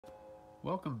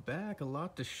Welcome back. A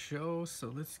lot to show,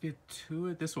 so let's get to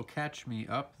it. This will catch me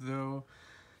up though.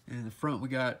 In the front we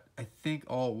got, I think,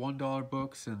 all $1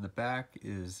 books, and the back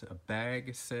is a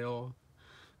bag sale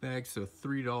bag, so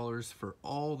 $3 for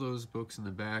all those books in the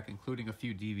back, including a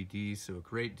few DVDs, so a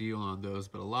great deal on those,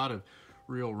 but a lot of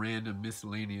real random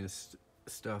miscellaneous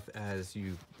stuff, as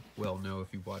you well know if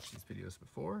you've watched these videos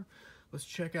before. Let's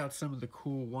check out some of the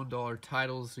cool $1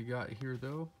 titles we got here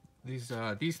though. These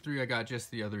three I got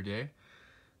just the other day.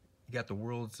 You got the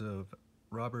Worlds of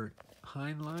Robert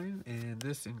Heinlein, and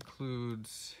this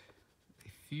includes a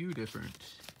few different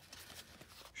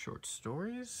short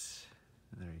stories.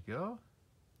 There you go.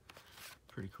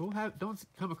 Pretty cool. Don't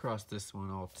come across this one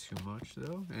all too much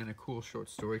though, and a cool short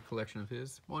story collection of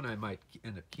his. One I might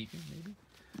end up keeping maybe.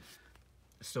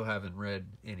 Still haven't read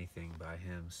anything by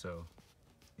him, so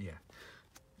yeah,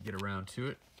 get around to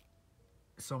it.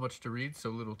 So much to read, so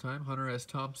little time. Hunter S.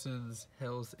 Thompson's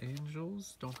Hell's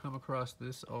Angels. Don't come across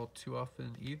this all too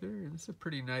often either, and it's a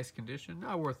pretty nice condition.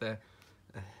 Not worth a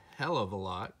hell of a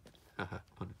lot, pun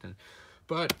intended,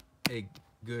 but a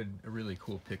really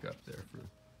cool pickup there for the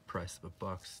price of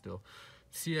 $1 still.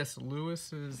 C.S.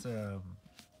 Lewis's,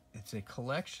 it's a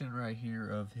collection right here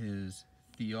of his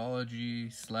theology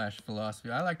slash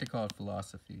philosophy. I like to call it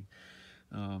philosophy,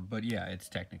 but yeah, it's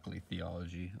technically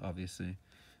theology, obviously.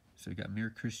 So we got Mere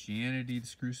Christianity,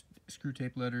 the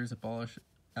Screwtape Letters,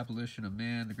 Abolition of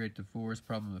Man, The Great Divorce,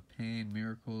 Problem of Pain,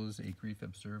 Miracles, A Grief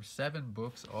Observed. 7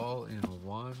 books all in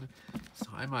one. So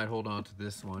I might hold on to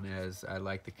this one, as I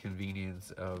like the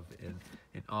convenience of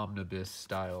an omnibus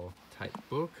style type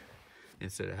book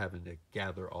instead of having to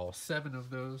gather all 7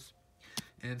 of those.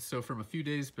 And so from a few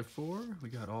days before, we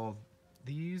got all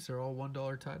these are all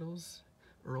 $1 titles.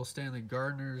 Earl Stanley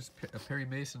Gardner's a Perry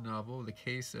Mason novel, The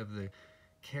Case of the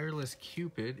Careless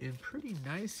Cupid, in pretty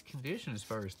nice condition as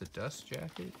far as the dust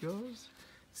jacket goes.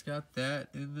 It's got that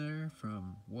in there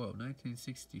from, whoa,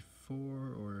 1964,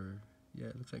 or yeah,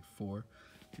 it looks like 4,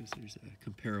 because there's a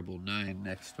comparable 9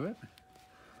 next to it.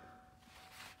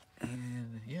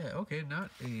 And yeah, okay, not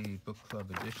a book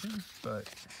club edition, but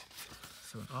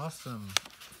so an awesome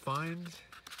find.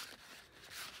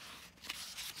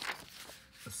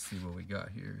 Let's see what we got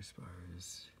here as far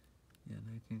as, yeah,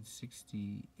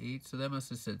 1968, so that must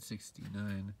have said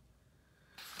 69.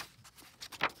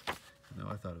 No,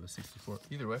 I thought it was 64.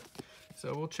 Either way,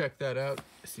 so we'll check that out,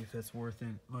 see if that's worth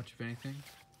much of anything.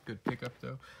 Good pickup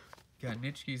though. Got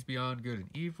Nietzsche's Beyond Good and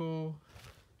Evil.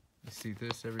 You see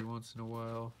this every once in a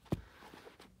while.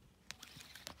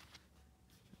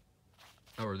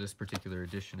 Or this particular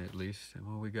edition at least. And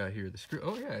what we got here,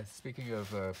 oh yeah, speaking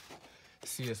of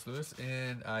C.S. Lewis,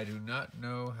 and I do not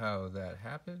know how that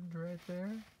happened right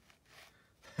there.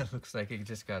 That looks like it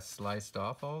just got sliced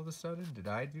off all of a sudden. Did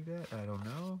I do that? I don't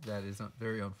know. That is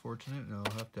very unfortunate, and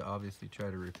I'll have to obviously try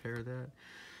to repair that.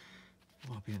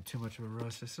 Won't be in too much of a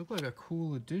rush. This looks like a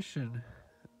cool edition,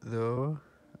 though.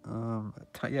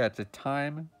 Yeah, it's a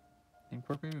Time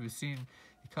Incorporated. We've seen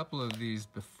a couple of these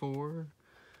before.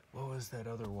 What was that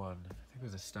other one? I think it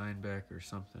was a Steinbeck or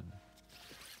something.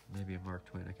 Maybe a Mark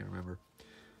Twain, I can't remember.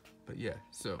 But yeah,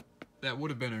 so that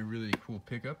would have been a really cool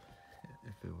pickup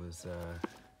if it was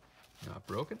not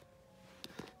broken.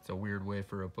 It's a weird way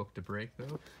for a book to break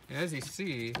though. And as you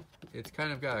see, it's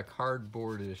kind of got a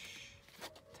cardboardish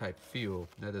type feel.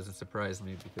 That doesn't surprise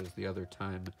me, because the other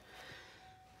Time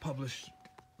published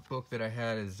book that I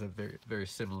had is a very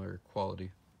similar quality.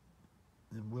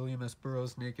 And William S.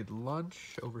 Burroughs' Naked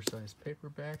Lunch, oversized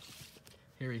paperback.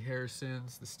 Harry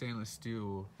Harrison's The Stainless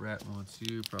Steel Rat Wants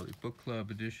You, probably book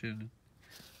club edition.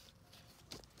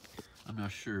 I'm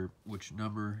not sure which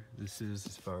number this is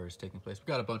as far as taking place. We've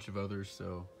got a bunch of others,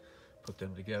 so put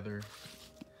them together.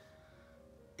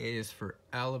 A is for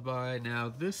Alibi.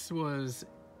 Now this was,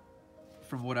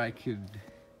 from what I could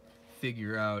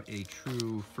figure out, a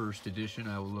true first edition.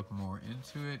 I will look more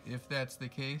into it. If that's the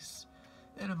case,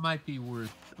 then it might be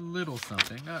worth a little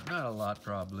something. Not a lot,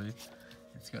 probably.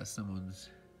 It's got someone's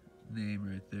name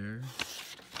right there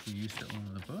who used to own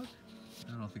the book.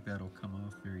 I don't think that'll come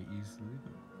off very easily,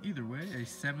 but either way, a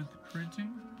 7th printing.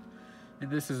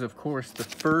 And this is, of course, the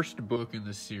first book in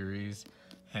the series,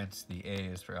 hence the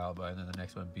A is for Alibi, and then the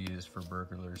next one, B is for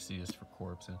Burglar, C is for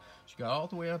Corpse. And she got all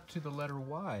the way up to the letter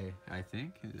Y, I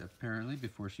think, apparently,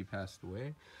 before she passed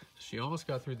away. She almost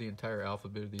got through the entire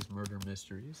alphabet of these murder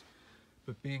mysteries.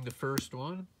 But being the first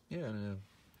one, yeah, and a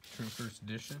true first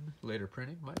edition, later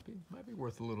printing, might be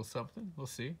worth a little something. We'll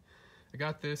see. I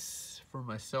got this for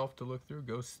myself to look through,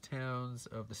 Ghost Towns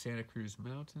of the Santa Cruz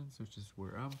Mountains, which is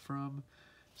where I'm from.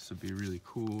 This would be really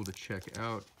cool to check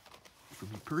out for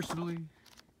me personally.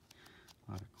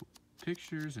 A lot of cool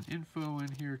pictures and info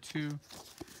in here too.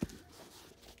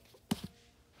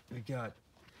 We got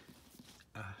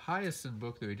a Hyacinth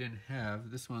book that we didn't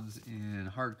have. This one's in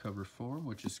hardcover form,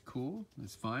 which is cool.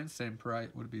 It's fine. Same price.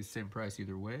 Would it be the same price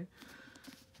either way?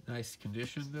 Nice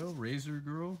condition though. Razor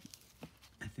Girl.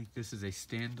 I think this is a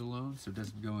standalone, so it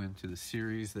doesn't go into the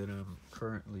series that I'm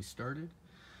currently started.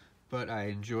 But I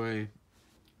enjoy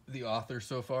the author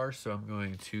so far, so I'm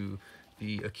going to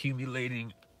be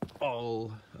accumulating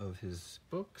all of his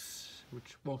books,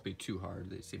 which won't be too hard.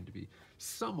 They seem to be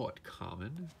somewhat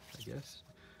common, I guess.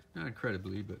 Not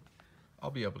incredibly, but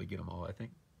I'll be able to get them all, I think.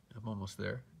 I'm almost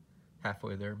there.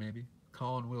 Halfway there, maybe.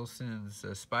 Colin Wilson's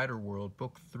Spider-World,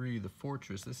 Book 3, The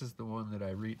Fortress. This is the one that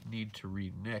I need to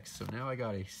read next. So now I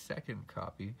got a second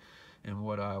copy, and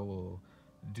what I will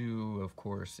do, of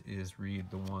course, is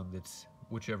read the one that's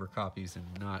whichever copy's in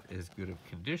not as good of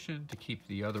condition to keep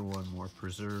the other one more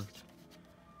preserved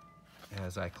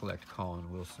as I collect Colin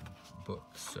Wilson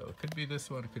books. So it could be this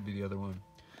one, it could be the other one.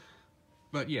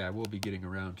 But yeah, I will be getting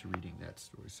around to reading that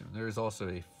story soon. There is also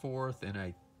a fourth and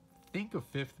I think a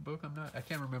fifth book. I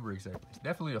can't remember exactly.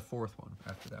 Definitely a fourth one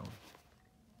after that one.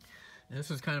 And this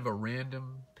was kind of a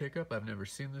random pickup. I've never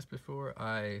seen this before.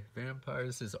 I, Vampire.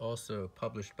 This is also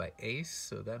published by Ace,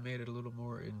 so that made it a little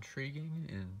more intriguing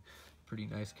and pretty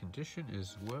nice condition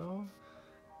as well.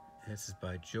 This is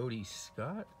by Jody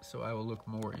Scott, so I will look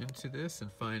more into this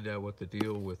and find out what the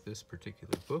deal with this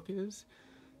particular book is.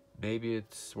 Maybe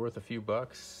it's worth a few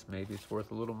bucks, maybe it's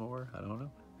worth a little more, I don't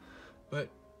know. But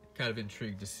kind of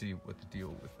intrigued to see what the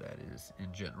deal with that is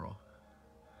in general.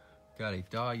 Got a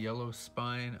Da Yellow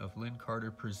Spine of Lynn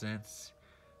Carter Presents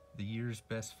the Year's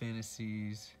Best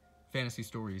Fantasy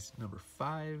Stories number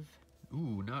 5.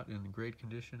 Ooh, not in great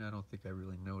condition. I don't think I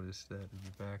really noticed that in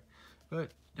the back.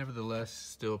 But nevertheless,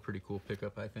 still a pretty cool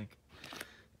pickup, I think.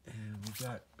 And we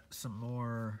got some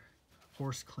more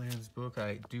Horse Clans book.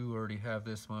 I do already have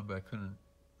this one, but I couldn't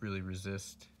really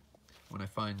resist. When I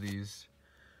find these,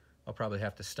 I'll probably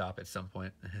have to stop at some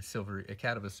point. A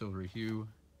Cat of a Silvery Hue.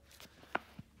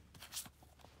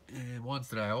 And ones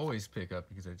that I always pick up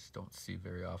because I just don't see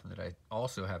very often that I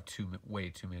also have way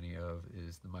too many of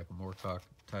is the Michael Moorcock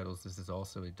titles. This is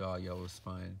also a Da Yellow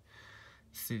Spine,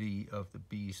 City of the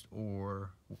Beast, or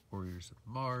Warriors of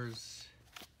Mars.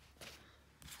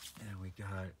 And we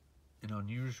got an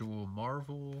unusual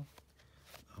Marvel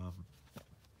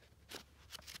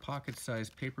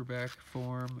pocket-sized paperback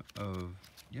form of,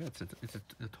 yeah, it's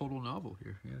a total novel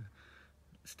here, yeah.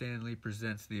 Stan Lee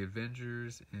presents The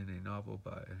Avengers in a novel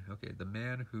by, okay, The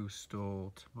Man Who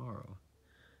Stole Tomorrow.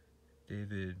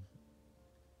 David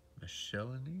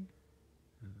Michelinie.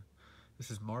 This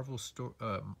is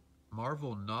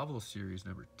Marvel novel series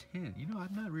number 10. You know,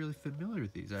 I'm not really familiar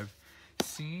with these. I've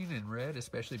seen and read,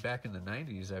 especially back in the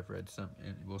 90s, I've read some,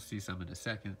 and we'll see some in a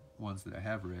second, ones that I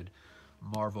have read,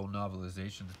 Marvel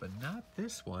novelizations, but not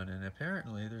this one. And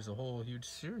apparently there's a whole huge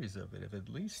series of it, of at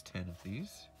least 10 of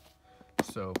these.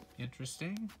 So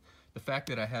interesting. The fact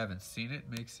that I haven't seen it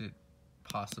makes it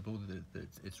possible that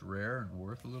it's rare and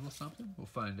worth a little something. We'll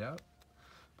find out.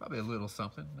 Probably a little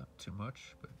something, not too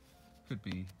much, but could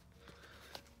be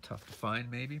tough to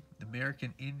find maybe.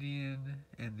 American Indian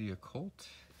and the Occult.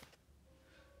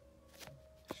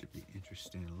 Should be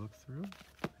interesting to look through.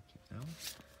 Keep that one.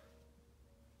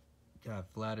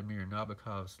 Got Vladimir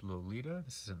Nabokov's Lolita.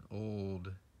 This is an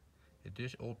old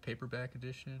edition, old paperback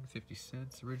edition, 50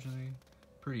 cents originally.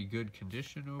 Pretty good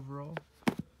condition overall.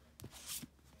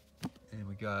 And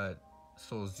we got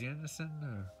Solzhenitsyn,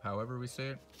 or however we say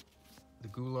it, the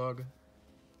Gulag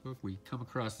book. We come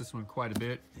across this one quite a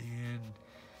bit, and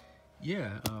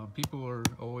yeah, people are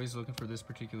always looking for this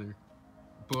particular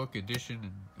book, edition,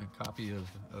 and copy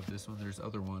of this one. There's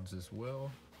other ones as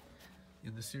well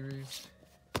in the series,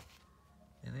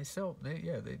 and they sell.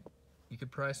 You could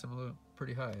price them a little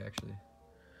pretty high actually.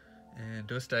 And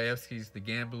Dostoevsky's The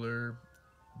Gambler,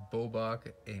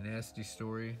 Bobak, A Nasty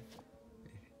Story.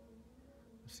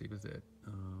 Let's see, was that?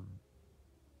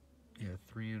 Yeah,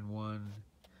 3-in-1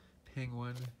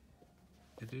 Penguin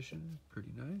edition,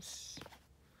 pretty nice.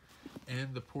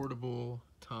 And the portable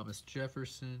Thomas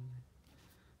Jefferson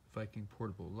Viking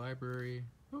Portable Library.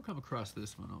 I don't come across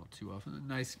this one all too often. A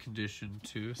nice condition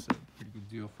too, so pretty good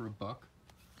deal for $1.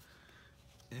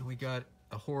 And we got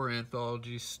a horror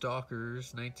anthology,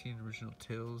 Stalkers, 19 original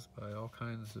tales by all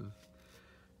kinds of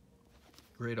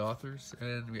great authors.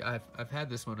 And I've had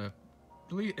this one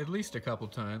at least a couple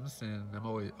times, and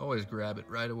I'm always grab it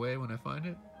right away when I find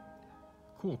it.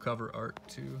 Cool cover art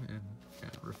too, and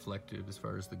kind of reflective as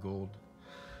far as the gold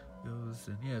goes.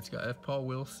 And yeah, it's got F. Paul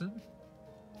Wilson,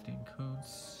 Dean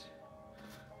Koontz.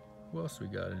 Who else we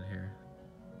got in here?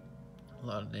 A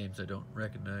lot of names I don't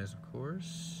recognize, of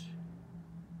course.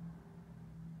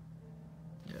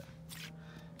 Yeah.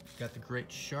 Got The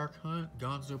Great Shark Hunt,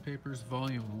 Gonzo Papers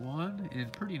Volume 1 in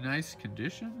pretty nice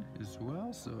condition as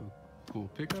well, so cool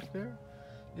pickup there.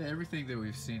 Yeah, everything that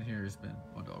we've seen here has been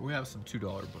 $1. We have some $2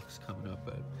 books coming up,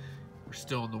 but we're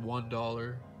still in the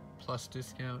 $1 plus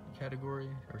discount category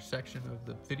or section of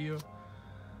the video.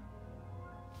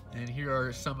 And here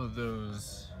are some of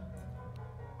those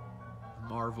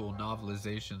Marvel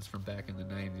novelizations from back in the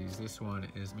 90s. This one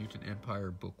is Mutant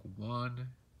Empire Book 1.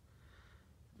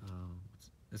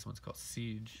 This one's called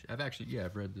Siege. I've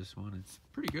read this one. It's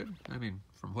pretty good. I mean,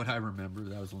 from what I remember,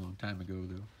 that was a long time ago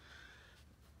though.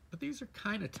 But these are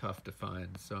kind of tough to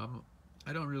find, so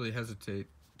I don't really hesitate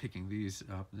picking these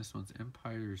up. This one's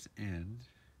Empire's End.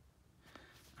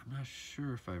 I'm not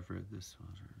sure if I've read this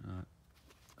one or not.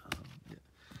 Yeah.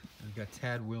 And we've got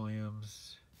Tad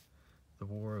Williams, The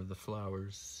War of the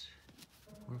Flowers.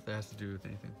 I wonder if that has to do with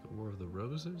anything. The War of the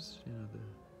Roses? You know,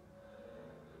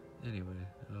 Anyway,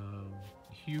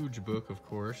 huge book, of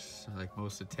course, like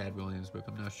most of Tad Williams' book.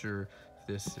 I'm not sure if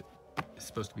this is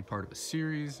supposed to be part of a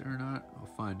series or not. I'll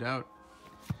find out.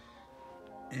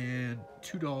 And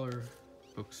 $2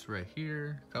 books right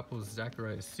here. A couple of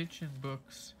Zecharia Sitchin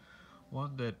books.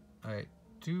 One that I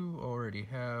do already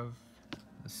have.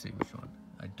 Let's see which one.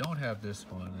 I don't have this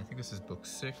one. I think this is book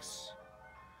 6.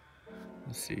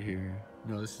 Let's see here.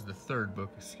 No, this is the 3rd book,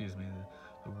 excuse me.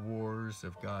 The Wars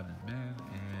of God and Man,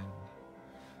 and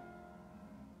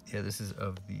yeah, this is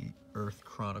of the Earth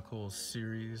Chronicles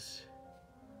series.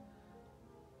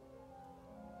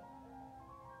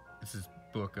 This is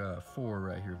book 4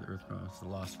 right here, the Earth Chronicles, The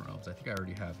Lost Realms. I think I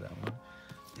already have that one.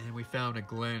 And we found a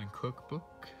Glenn Cook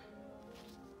book.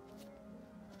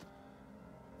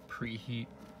 Preheat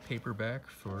paperback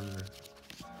for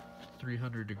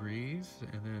 300 degrees,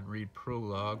 and then read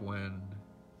prologue when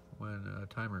a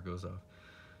timer goes off.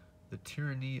 The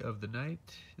Tyranny of the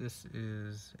Night. This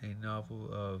is a novel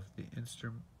of the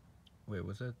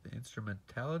the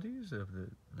instrumentalities of the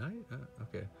night?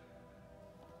 Okay.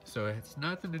 So it's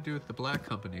nothing to do with the Black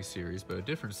Company series, but a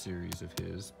different series of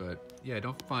his. But yeah, I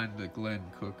don't find the Glenn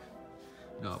Cook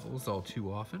novels all too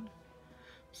often.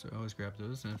 So I always grab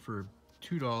those. And for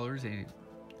 $2, a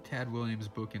Tad Williams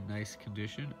book in nice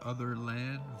condition, Other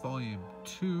Land, Volume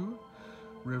 2,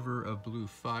 River of Blue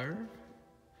Fire.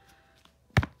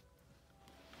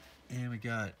 And we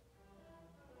got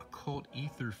Occult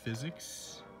Ether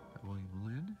Physics by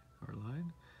William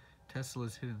Line,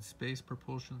 Tesla's Hidden Space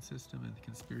Propulsion System and the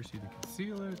Conspiracy to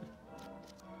Conceal It.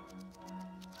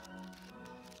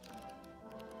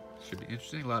 Should be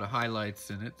interesting, a lot of highlights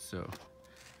in it, so,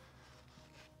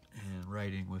 and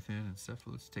writing within and stuff.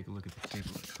 Let's take a look at the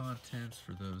table of contents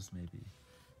for those maybe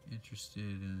interested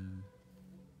in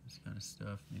this kind of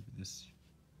stuff. Maybe this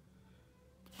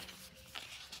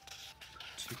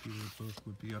particular book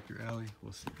would be up your alley.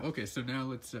 We'll see. Okay, so now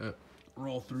let's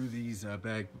roll through these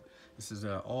This is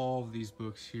all of these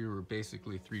books here were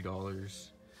basically $3,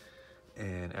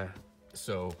 and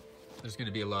so there's going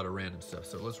to be a lot of random stuff.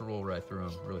 So let's roll right through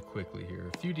them really quickly here.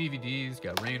 A few DVDs.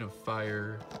 Got Reign of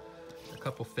Fire. A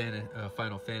couple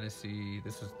Final Fantasy.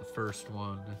 This is the first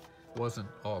one. Wasn't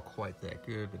all quite that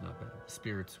good, but not bad.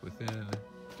 Spirits Within.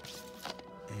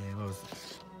 And what was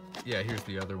this? Yeah, here's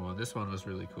the other one. This one was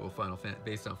really cool.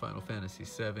 Based on Final Fantasy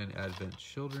VII, Advent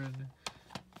Children.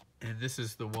 And this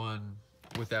is the one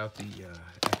without the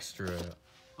extra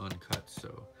uncut,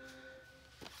 so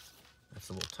that's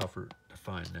a little tougher to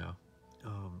find now.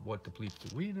 What the Bleep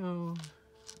Do We Know?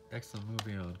 Excellent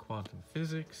movie on quantum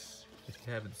physics. If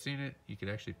you haven't seen it, you could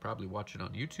actually probably watch it on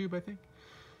YouTube, I think.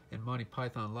 And Monty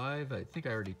Python Live. I think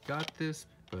I already got this,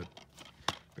 but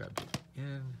grabbed it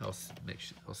again. I'll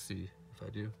see if I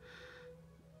do.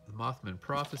 The Mothman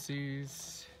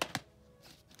Prophecies.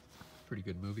 Pretty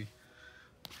good movie.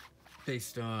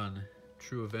 Based on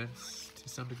true events to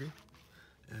some degree.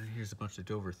 And here's a bunch of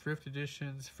Dover Thrift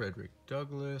editions. Frederick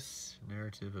Douglass.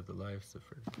 Narrative of the Lives of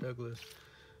Frederick Douglass.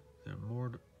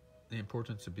 The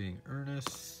Importance of Being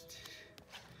Earnest.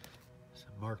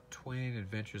 Mark Twain,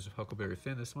 Adventures of Huckleberry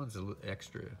Finn. This one's a little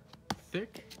extra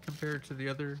thick compared to the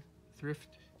other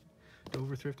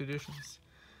Dover Thrift editions.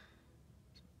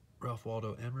 Ralph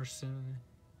Waldo Emerson,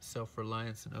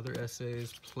 Self-Reliance and Other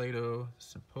Essays, Plato,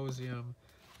 Symposium,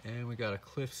 and we got a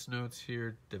Cliff's Notes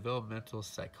here, Developmental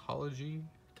Psychology,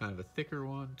 kind of a thicker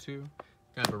one too,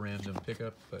 kind of a random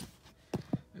pickup, but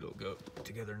it'll go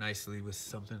together nicely with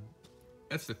something.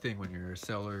 That's the thing when you're a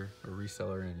seller or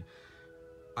reseller, and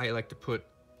I like to put,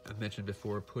 I mentioned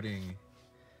before,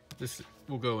 this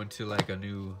will go into like a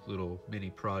new little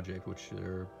mini project, which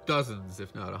there are dozens,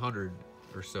 if not 100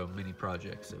 or so mini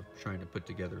projects of trying to put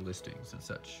together listings and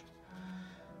such.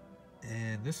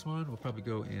 And this one will probably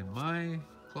go in my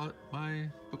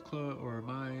book club or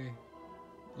my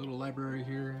little library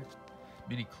here,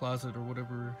 mini closet or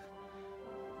whatever.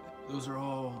 Those are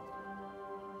all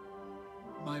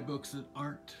my books that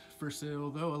aren't for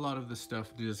sale, though a lot of the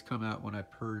stuff does come out when I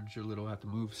purge a little, have to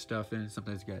move stuff in.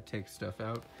 Sometimes you gotta take stuff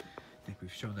out. I think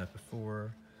we've shown that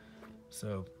before.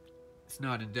 So it's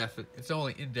not indefinite, it's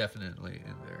only indefinitely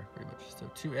in there, pretty much.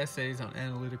 So 2 essays on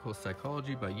analytical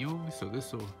psychology by Jung. So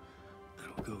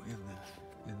that'll go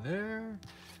in there.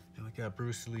 And we got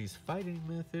Bruce Lee's Fighting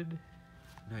Method.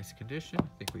 Nice condition. I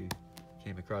think we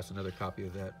came across another copy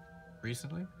of that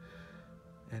recently.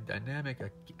 And Dynamic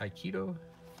Aikido.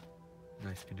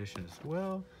 Nice condition as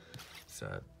well. It's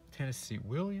Tennessee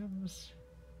Williams.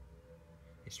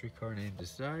 A Streetcar Named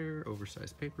Desire.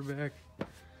 Oversized paperback.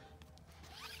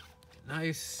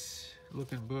 Nice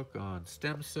looking book on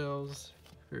stem cells.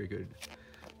 Very good.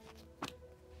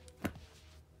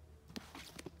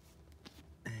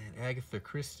 And Agatha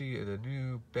Christie, The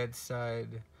New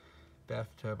Bedside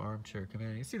Bathtub Armchair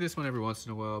Companion. You see this one every once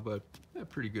in a while, but a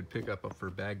pretty good pickup up for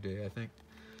bag day, I think.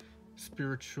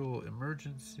 Spiritual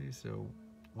Emergency. So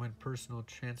when personal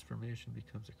transformation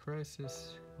becomes a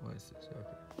crisis. What is this?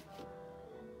 Okay.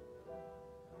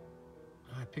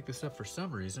 I picked this up for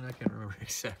some reason. I can't remember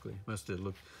exactly. Must have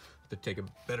looked to take a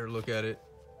better look at it.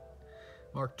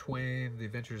 Mark Twain, The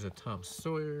Adventures of Tom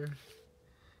Sawyer.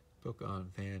 Book on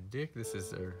Van Dyck. This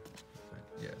is their,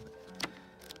 yeah.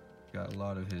 Got a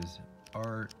lot of his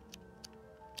art.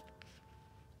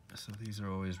 So these are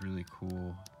always really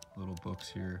cool little books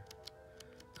here.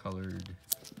 Colored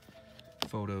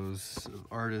photos of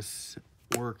artists'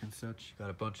 work and such. Got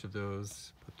a bunch of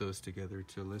those. Put those together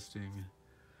to listing.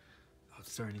 Oh,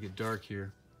 it's starting to get dark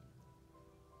here.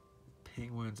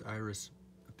 Penguin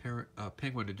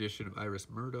edition of Iris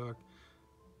Murdoch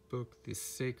book, The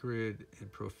Sacred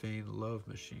and Profane Love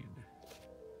Machine.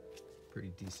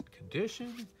 Pretty decent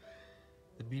condition.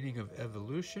 The Meaning of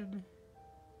Evolution.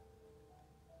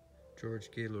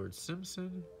 George Gaylord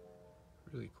Simpson.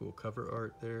 Really cool cover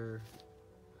art there.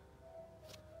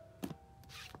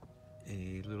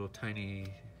 A little tiny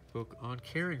book on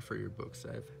caring for your books.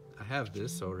 I have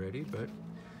this already, but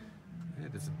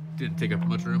it didn't take up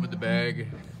much room in the bag.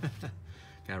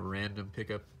 Kind of random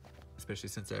pickup, especially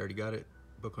since I already got it.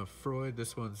 Book on Freud.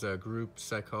 This one's Group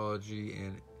Psychology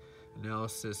and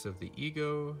Analysis of the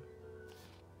Ego.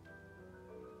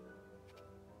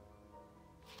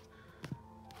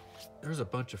 There's a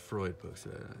bunch of Freud books.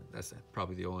 That's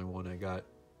probably the only one I got.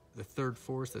 The Third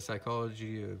Force, The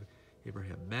Psychology of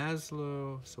Abraham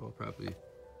Maslow. So I'll probably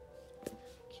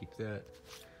keep that.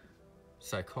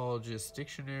 Psychologist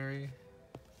Dictionary.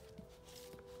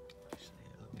 Actually,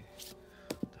 let me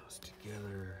put those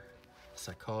together.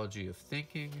 Psychology of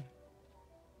Thinking.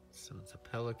 This one's a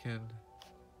Pelican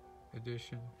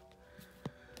edition.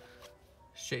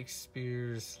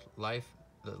 Shakespeare's Life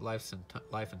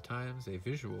and Times, a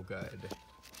visual guide.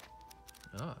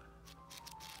 Ah,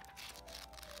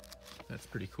 that's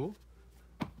pretty cool.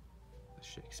 The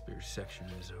Shakespeare section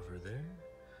is over there.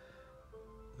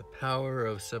 The Power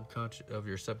of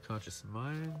your Subconscious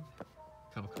Mind.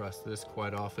 Come across this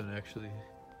quite often, actually.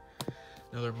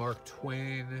 Another Mark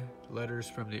Twain, Letters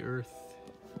from the Earth.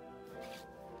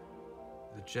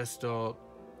 The Gestalt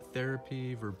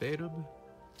Therapy Verbatim.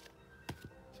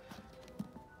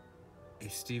 A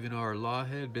Stephen R.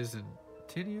 Lawhead,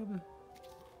 Byzantium.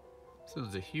 This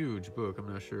one's a huge book.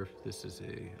 I'm not sure if this is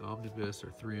a omnibus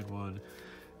or 3-in-1.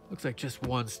 Looks like just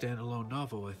one standalone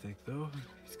novel, I think, though.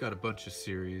 He's got a bunch of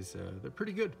series. They're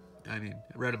pretty good. I mean,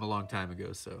 I read them a long time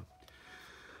ago, so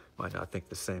might not think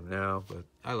the same now, but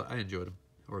I enjoyed them,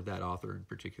 or that author in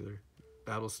particular.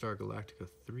 Battlestar Galactica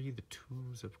 3, The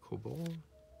Tombs of Kobol.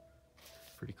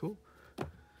 Pretty cool.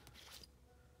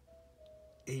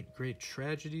 8 Great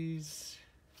Tragedies.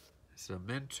 It's a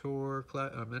mentor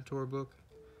book.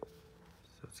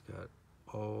 So it's got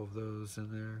all of those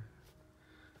in there.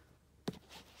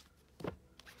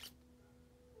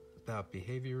 About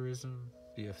behaviorism,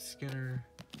 B.F. Skinner.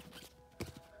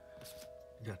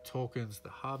 You got Tolkien's The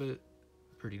Hobbit.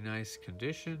 Pretty nice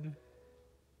condition.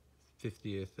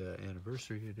 50th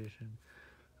anniversary edition.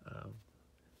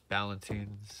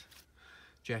 Ballantines.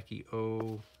 Jackie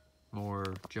O. More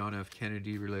John F.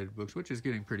 Kennedy related books, which is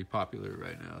getting pretty popular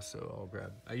right now, so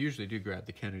I usually do grab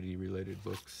the Kennedy related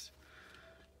books.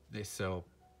 They sell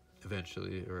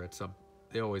eventually, or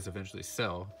they always eventually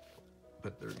sell,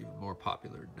 but they're even more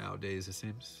popular nowadays, it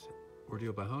seems.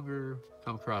 Ordeal by Hunger,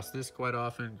 come across this quite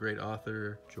often. Great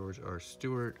author, George R.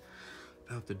 Stewart.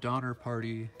 About the Donner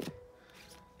Party.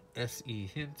 S.E.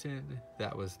 Hinton,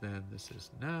 That Was Then, This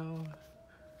Is Now.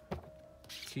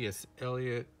 T.S.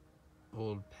 Eliot,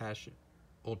 Old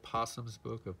Possum's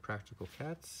Book of Practical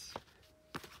Cats.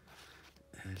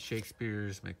 And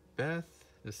Shakespeare's Macbeth.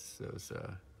 Those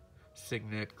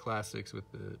Signet classics with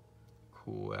the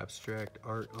cool abstract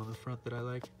art on the front that I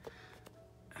like.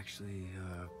 Actually,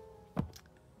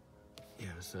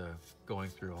 yeah, I was going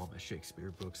through all my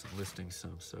Shakespeare books and listing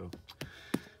some, so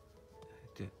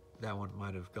that one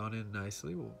might have gone in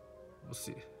nicely. We'll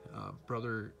see.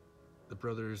 The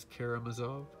Brothers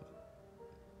Karamazov,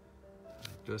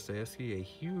 Dostoevsky, a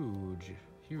huge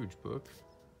book.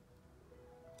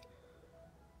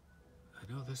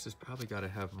 I know this has probably got to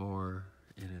have more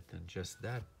in it than just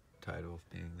that title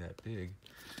being that big.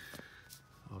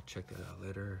 I'll check that out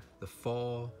later. The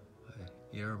Fall by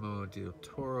Guillermo del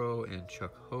Toro and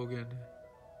Chuck Hogan.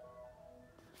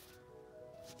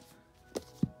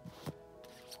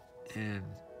 And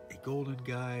a golden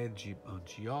guide on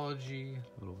geology,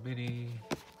 little mini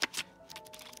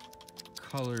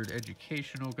colored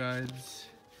educational guides.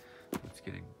 It's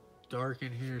getting dark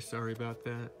in here, sorry about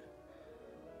that.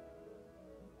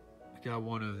 I got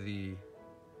one of the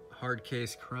hard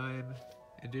case crime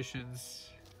editions.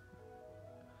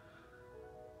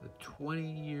 The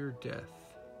 20-Year Death.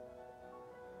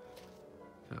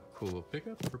 Kind of cool little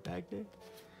pickup for bag day.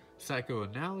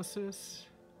 Psychoanalysis.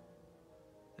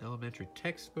 Elementary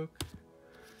textbook.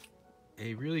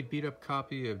 A really beat up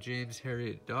copy of James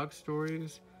Herriot Dog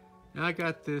Stories. Now I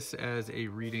got this as a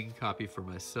reading copy for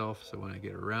myself, so when I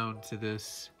get around to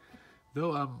this,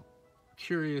 though I'm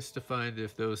curious to find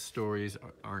if those stories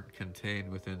aren't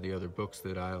contained within the other books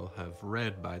that I'll have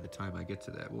read by the time I get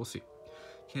to that. We'll see.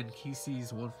 Ken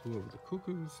Kesey's One Flew Over the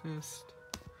Cuckoo's Nest.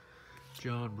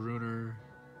 John Brunner,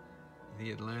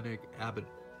 The Atlantic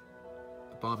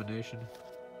Abomination.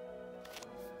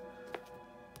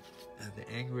 And The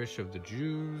Anguish of the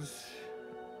Jews.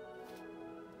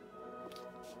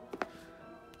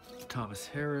 Thomas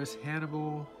Harris,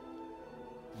 Hannibal.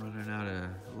 Running out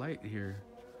of light here.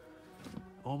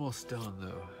 Almost done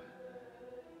though.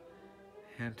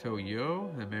 Hanto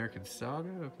Yo, The American Saga.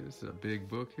 Okay, this is a big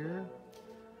book here.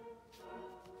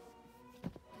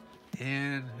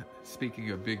 And speaking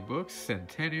of big books,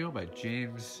 Centennial by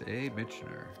James A.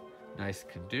 Michener. Nice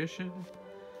condition.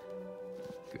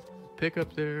 Good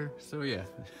pickup there. So yeah,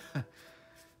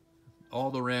 all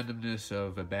the randomness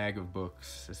of a bag of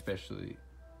books, especially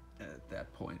at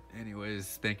that point.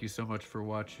 Anyways, thank you so much for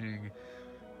watching.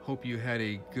 Hope you had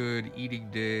a good eating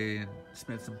day and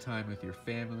spent some time with your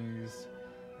families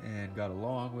and got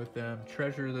along with them.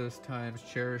 Treasure those times,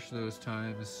 cherish those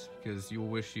times, because you'll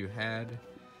wish you had.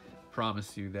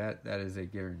 Promise you that is a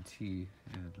guarantee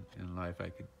in life. I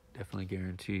could definitely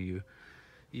guarantee you,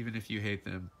 even if you hate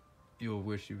them, you'll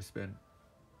wish you spent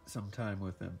some time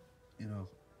with them, you know,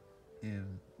 in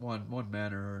one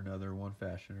manner or another, one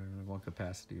fashion or one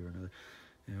capacity or another.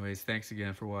 Anyways, thanks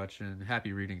again for watching.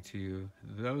 Happy reading to you.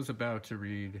 Those about to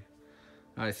read,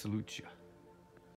 I salute you.